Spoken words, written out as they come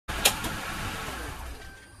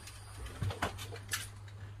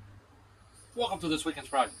Welcome to this weekend's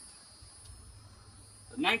project.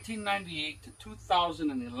 The 1998 to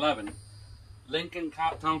 2011 Lincoln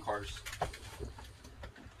Town Cars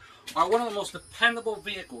are one of the most dependable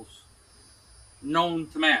vehicles known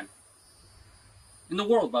to man. In the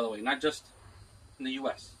world, by the way, not just in the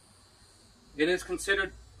US. It is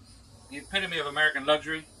considered the epitome of American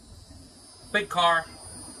luxury. Big car,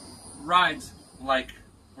 rides like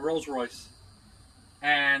a Rolls Royce,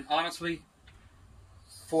 and honestly,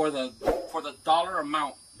 for the dollar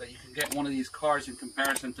amount that you can get one of these cars in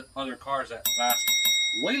comparison to other cars that last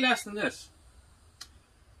way less than this,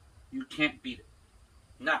 you can't beat it.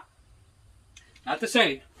 Now, not to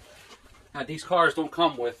say that these cars don't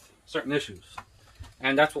come with certain issues,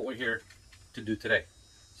 and that's what we're here to do today.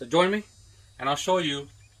 So join me, and I'll show you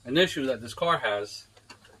an issue that this car has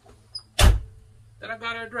that I've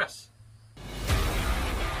got to address.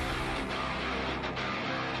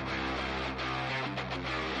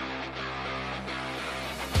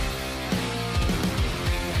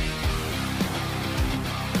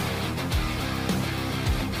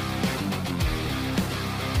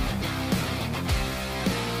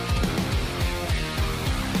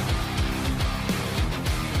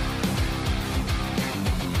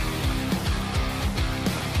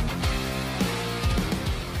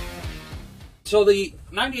 So the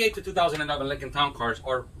 98 to 2011 Lincoln Town Cars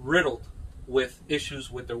are riddled with issues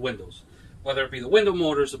with their windows. Whether it be the window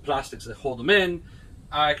motors, the plastics that hold them in,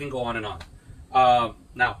 I can go on and on.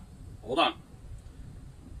 Now, hold on.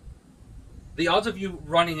 The odds of you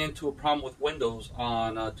running into a problem with windows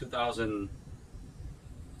on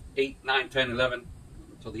 2008, 9, 10, 11,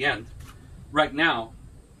 till the end, right now,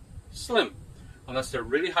 slim. Unless they're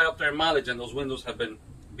really high up there in mileage and those windows have been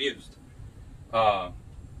abused.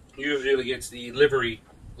 Usually it's the livery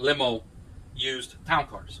limo used town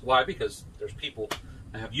cars. Why? Because there's people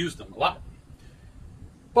that have used them a lot.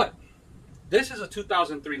 But this is a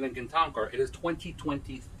 2003 Lincoln Town Car. It is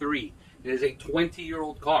 2023. It is a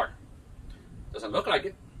 20-year-old car. Doesn't look like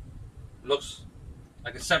it. It looks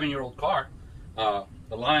like a 7-year-old car. The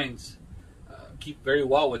lines keep very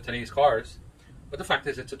well with today's cars. But the fact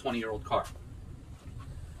is, it's a 20-year-old car.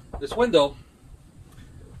 This window,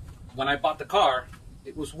 when I bought the car,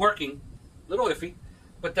 it was working, a little iffy,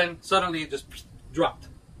 but then suddenly it just dropped.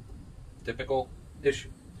 Typical issue.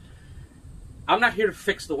 I'm not here to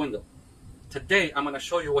fix the window. Today, I'm going to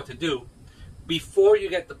show you what to do before you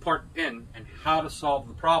get the part in and how to solve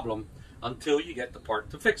the problem until you get the part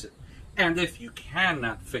to fix it. And if you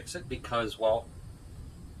cannot fix it because, well,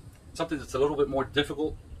 something that's a little bit more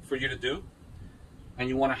difficult for you to do, and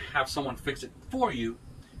you want to have someone fix it for you,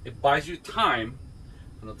 it buys you time.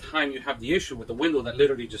 From the time you have the issue with the window that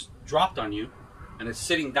literally just dropped on you and it's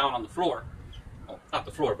sitting down on the floor, well, not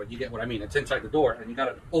the floor, but you get what I mean, it's inside the door and you got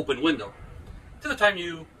an open window, to the time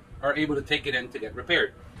you are able to take it in to get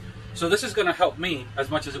repaired. So this is going to help me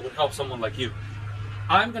as much as it would help someone like you.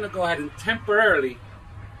 I'm going to go ahead and temporarily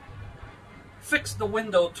fix the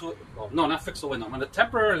window to, well, no, not fix the window, I'm going to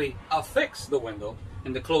temporarily affix the window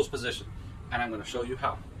in the closed position, and I'm going to show you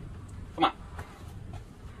how. Come on.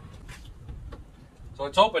 So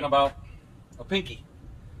it's open about a pinky.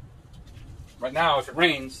 Right now, if it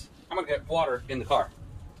rains, I'm going to get water in the car.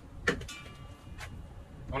 I'm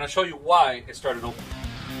going to show you why it started open.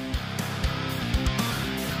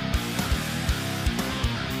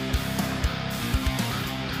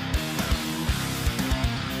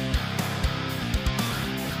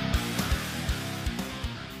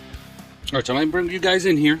 Alright, so I'm going to bring you guys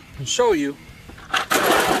in here and show you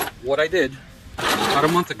what I did about a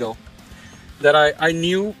month ago. That I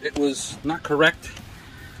knew it was not correct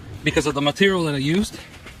because of the material that I used.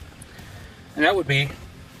 And that would be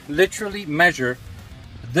literally measure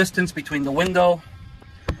the distance between the window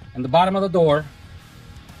and the bottom of the door.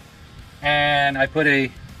 And I put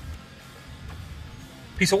a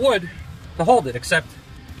piece of wood to hold it, except,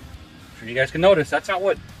 I'm sure you guys can notice, that's not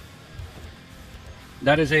wood.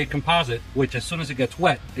 That is a composite, which as soon as it gets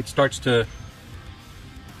wet, it starts to,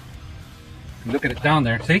 look at it down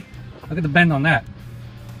there, see? Look at the bend on that.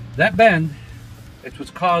 That bend, it's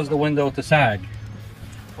what's caused the window to sag.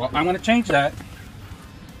 Well, I'm going to change that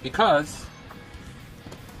because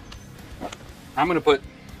I'm going to put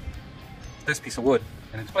this piece of wood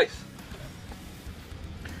in its place.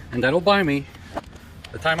 And that'll buy me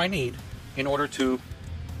the time I need in order to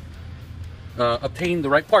obtain the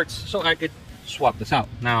right parts so I could swap this out.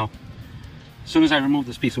 Now, as soon as I remove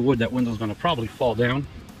this piece of wood, that window's going to probably fall down.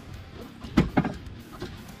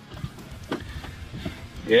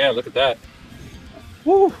 Yeah, look at that.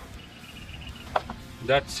 Woo!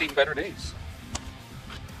 That's seen better days.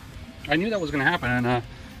 I knew that was going to happen, and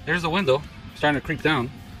there's the window starting to creep down.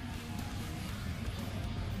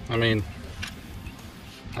 I mean,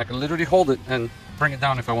 I can literally hold it and bring it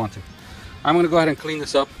down if I want to. I'm going to go ahead and clean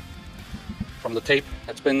this up from the tape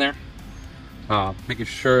that's been there. Making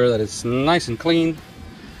sure that it's nice and clean.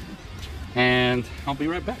 And I'll be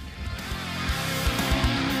right back.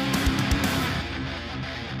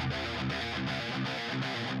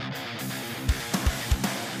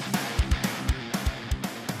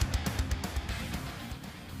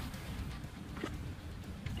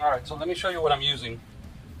 Alright, so let me show you what I'm using.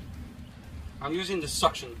 I'm using this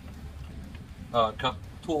suction cup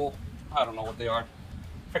tool. I don't know what they are.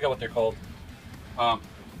 I forget what they're called.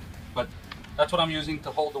 But that's what I'm using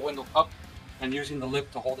to hold the window up, and using the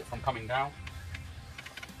lip to hold it from coming down.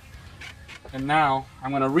 And now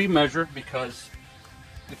I'm going to remeasure, because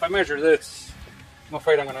if I measure this, I'm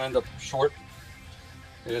afraid I'm going to end up short,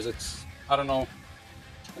 because it's, I don't know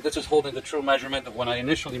if this is holding the true measurement of when I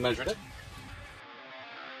initially measured it.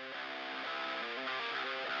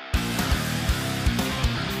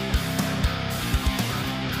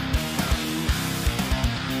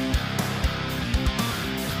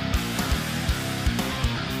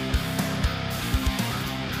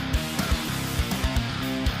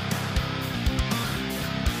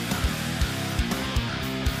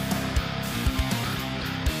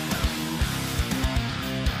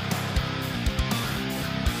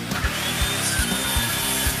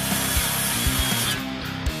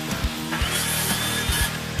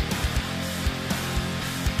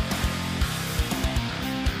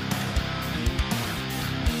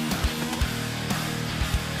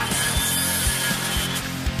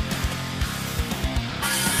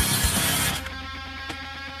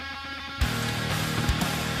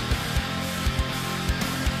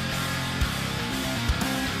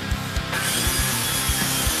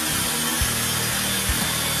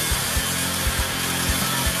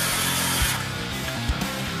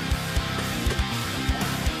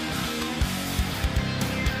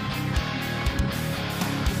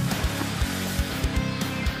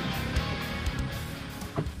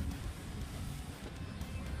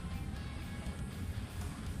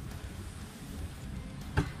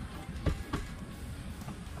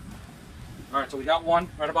 Alright, so we got one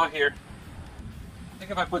right about here. I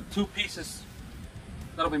think if I put 2 pieces,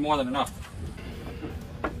 that'll be more than enough.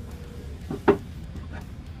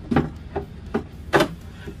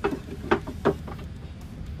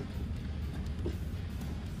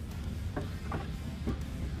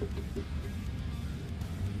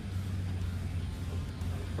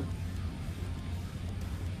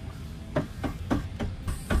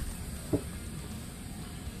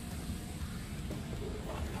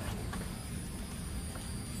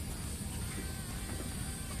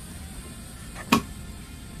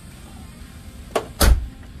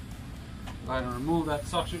 Go ahead and remove that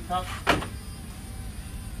suction cup.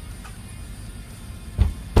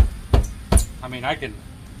 I mean, I can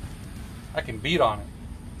beat on it.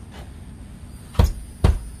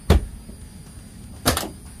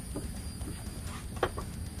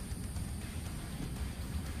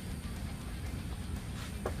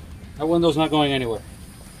 That window's not going anywhere.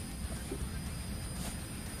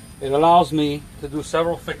 It allows me to do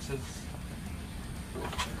several fixes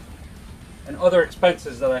and other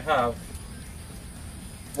expenses that I have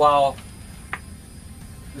while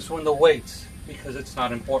this window waits, because it's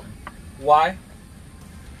not important. Why? I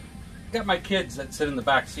got my kids that sit in the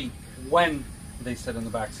back seat when they sit in the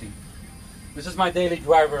back seat. This is my daily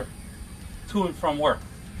driver to and from work,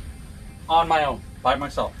 on my own, by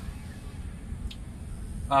myself.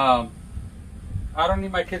 I don't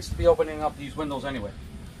need my kids to be opening up these windows anyway.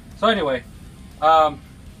 So anyway,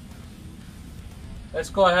 let's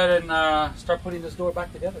go ahead and start putting this door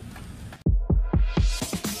back together.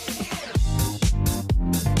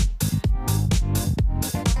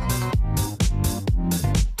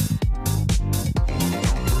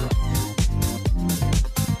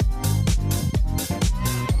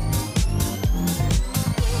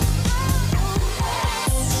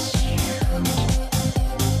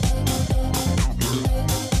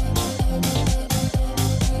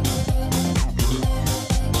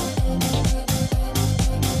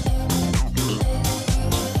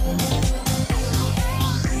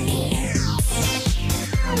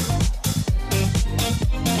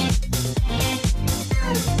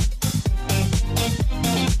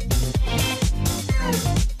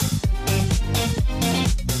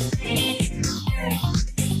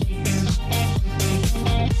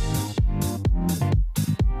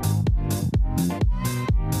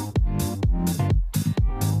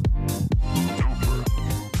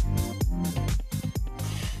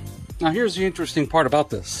 Now here's the interesting part about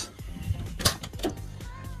this.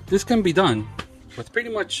 This can be done with pretty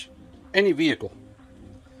much any vehicle.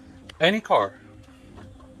 any car,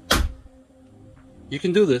 you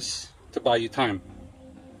can do this to buy you time.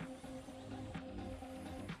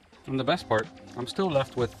 And the best part, I'm still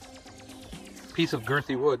left with a piece of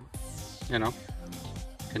girthy wood, you know.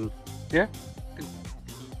 Can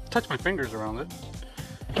touch my fingers around it.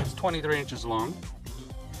 It's 23 inches long.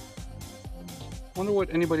 Wonder what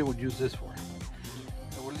anybody would use this for.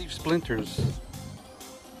 It would leave splinters.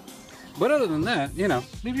 But other than that, you know,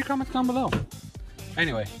 leave your comments down below.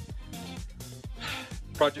 Anyway,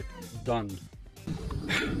 project done.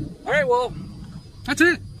 Alright, well, that's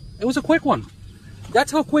it. It was a quick one.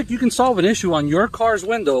 That's how quick you can solve an issue on your car's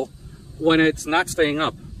window when it's not staying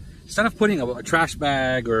up. Instead of putting a trash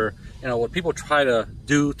bag or, you know, what people try to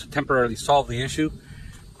do to temporarily solve the issue,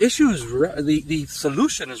 the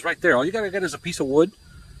solution is right there. All you gotta get is a piece of wood,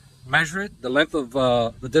 measure it, the length of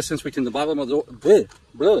the distance between the bottom of the door.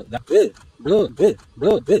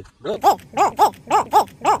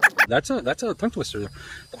 That's a tongue twister there.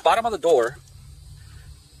 The bottom of the door,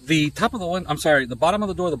 the top of the window. I'm sorry, the bottom of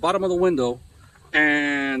the door, the bottom of the window,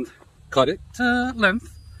 and cut it to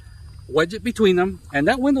length. Wedge it between them, and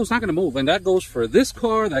that window's not going to move. And that goes for this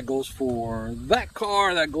car, that goes for that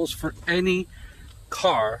car, that goes for any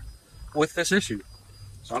car with this issue.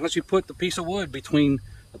 As long as you put the piece of wood between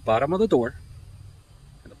the bottom of the door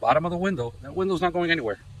and the bottom of the window, that window's not going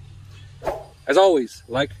anywhere. As always,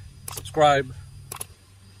 like, subscribe,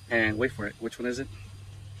 and wait for it. Which one is it?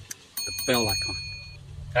 The bell icon.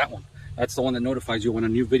 That one. That's the one that notifies you when a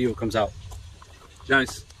new video comes out.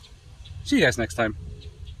 Guys, see you guys next time.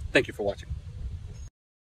 Thank you for watching.